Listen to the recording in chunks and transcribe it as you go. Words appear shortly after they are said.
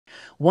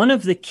one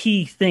of the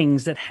key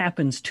things that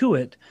happens to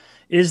it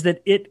is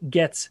that it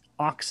gets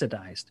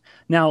oxidized.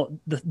 Now,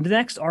 the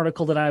next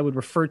article that I would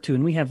refer to,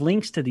 and we have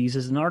links to these,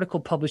 is an article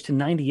published in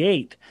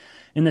 98,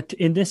 and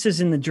this is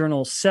in the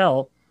journal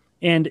Cell,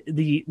 and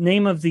the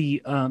name of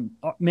the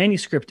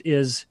manuscript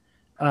is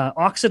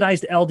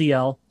Oxidized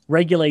LDL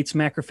Regulates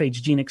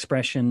Macrophage Gene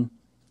Expression,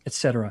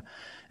 etc.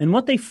 And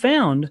what they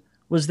found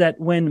was that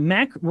when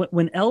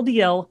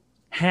LDL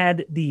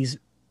had these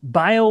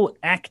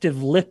bioactive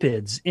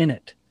lipids in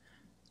it,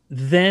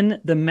 then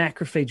the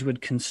macrophage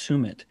would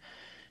consume it.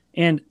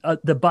 And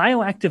the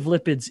bioactive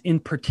lipids in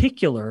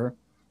particular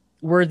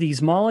were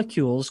these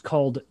molecules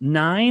called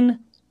 9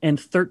 and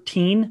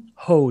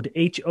 13-HODE,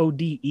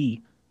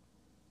 H-O-D-E.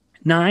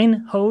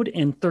 9-HODE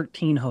and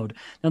 13-HODE.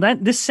 Now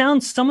this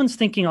sounds, someone's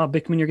thinking, oh,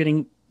 Ben, you're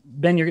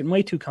getting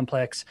way too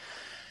complex.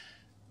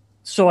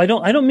 So I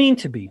don't mean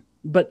to be,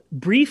 but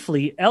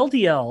briefly,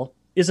 LDL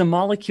is a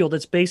molecule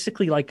that's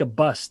basically like a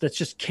bus that's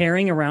just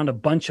carrying around a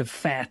bunch of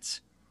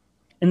fats.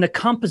 And the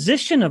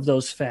composition of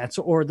those fats,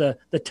 or the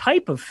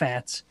type of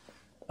fats,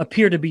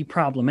 appear to be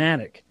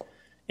problematic.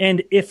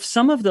 And if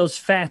some of those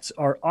fats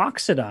are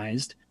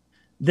oxidized,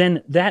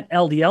 then that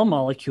LDL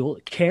molecule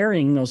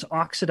carrying those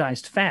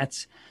oxidized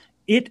fats,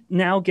 it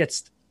now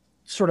gets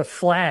sort of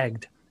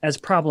flagged as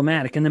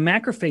problematic, and the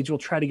macrophage will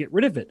try to get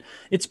rid of it.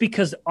 It's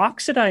because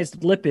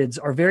oxidized lipids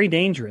are very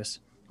dangerous,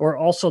 or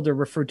also they're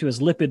referred to as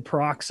lipid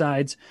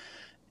peroxides.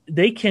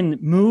 They can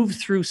move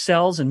through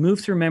cells and move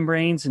through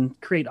membranes and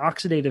create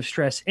oxidative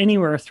stress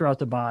anywhere throughout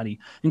the body,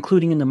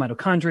 including in the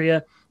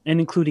mitochondria and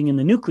including in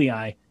the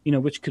nuclei,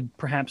 which could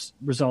perhaps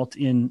result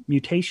in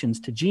mutations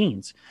to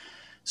genes.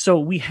 So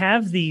we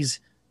have these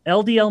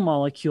LDL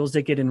molecules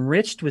that get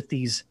enriched with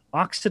these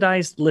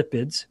oxidized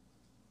lipids,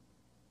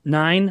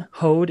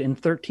 9-HODE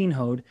and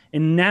 13-HODE,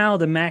 and now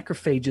the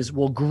macrophages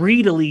will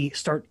greedily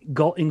start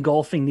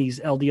engulfing these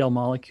LDL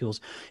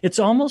molecules. It's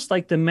almost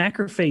like the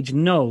macrophage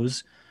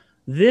knows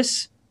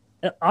this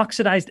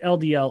oxidized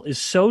LDL is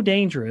so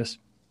dangerous,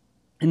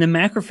 and the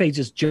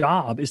macrophage's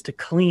job is to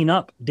clean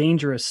up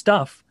dangerous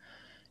stuff.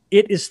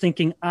 It is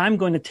thinking, I'm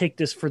going to take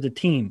this for the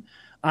team.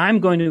 I'm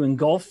going to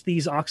engulf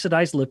these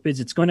oxidized lipids.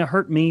 It's going to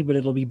hurt me, but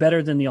it'll be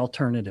better than the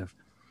alternative.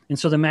 And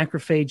so the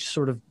macrophage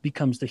sort of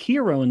becomes the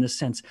hero in this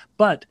sense.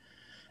 But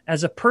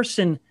as a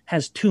person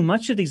has too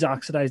much of these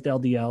oxidized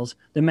LDLs,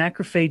 the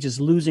macrophage is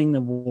losing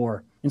the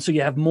war. And so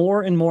you have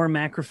more and more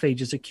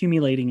macrophages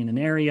accumulating in an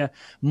area,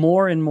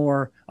 more and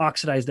more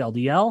oxidized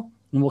LDL.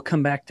 And we'll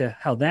come back to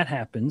how that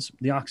happens,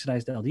 the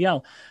oxidized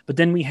LDL. But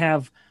then we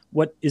have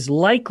what is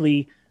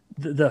likely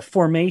the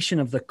formation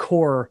of the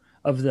core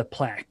of the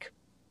plaque.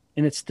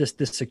 And it's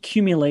this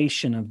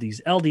accumulation of these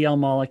LDL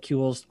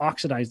molecules,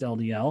 oxidized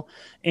LDL,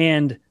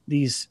 and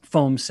these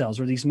foam cells,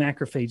 or these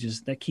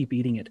macrophages that keep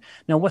eating it.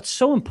 Now, what's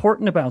so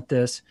important about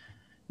this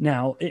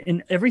now,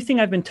 and everything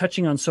I've been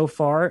touching on so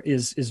far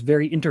is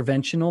very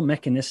interventional,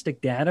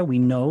 mechanistic data. We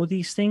know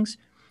these things.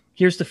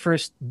 Here's the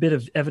first bit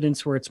of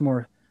evidence where it's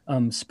more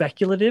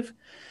speculative.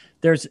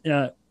 There's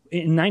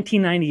in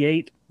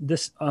 1998,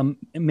 this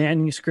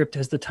manuscript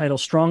has the title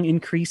 "Strong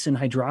Increase in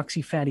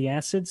Hydroxy Fatty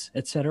Acids,"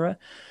 etc.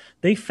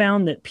 They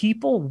found that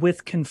people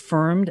with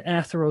confirmed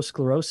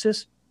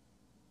atherosclerosis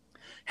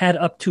had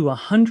up to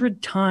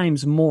 100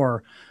 times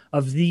more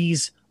of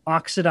these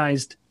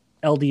oxidized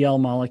LDL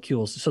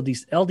molecules. So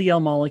these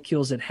LDL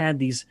molecules that had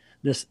this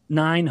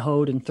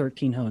 9-HODE and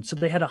 13-HODE. So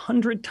they had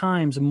 100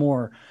 times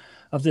more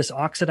of this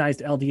oxidized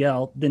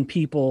LDL than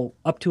people,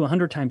 up to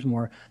 100 times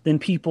more than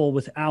people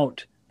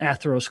without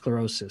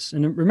atherosclerosis.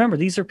 And remember,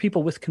 these are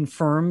people with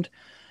confirmed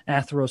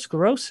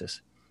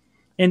atherosclerosis.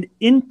 And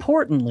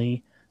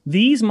importantly,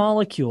 these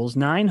molecules,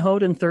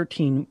 9-HODE and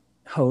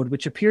 13-HODE,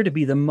 which appear to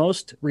be the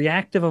most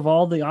reactive of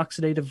all the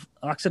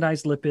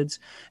oxidized lipids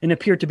and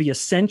appear to be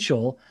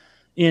essential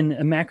in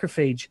a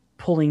macrophage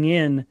pulling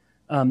in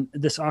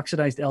this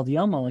oxidized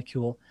LDL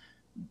molecule,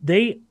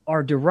 they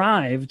are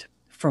derived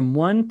from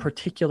one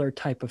particular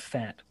type of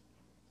fat.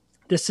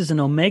 This is an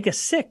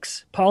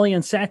omega-6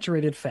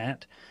 polyunsaturated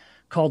fat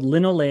called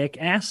linoleic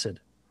acid.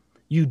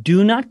 You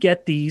do not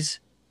get these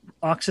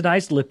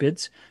oxidized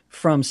lipids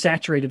from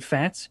saturated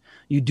fats.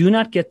 You do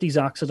not get these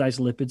oxidized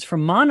lipids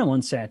from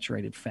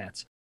monounsaturated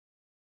fats.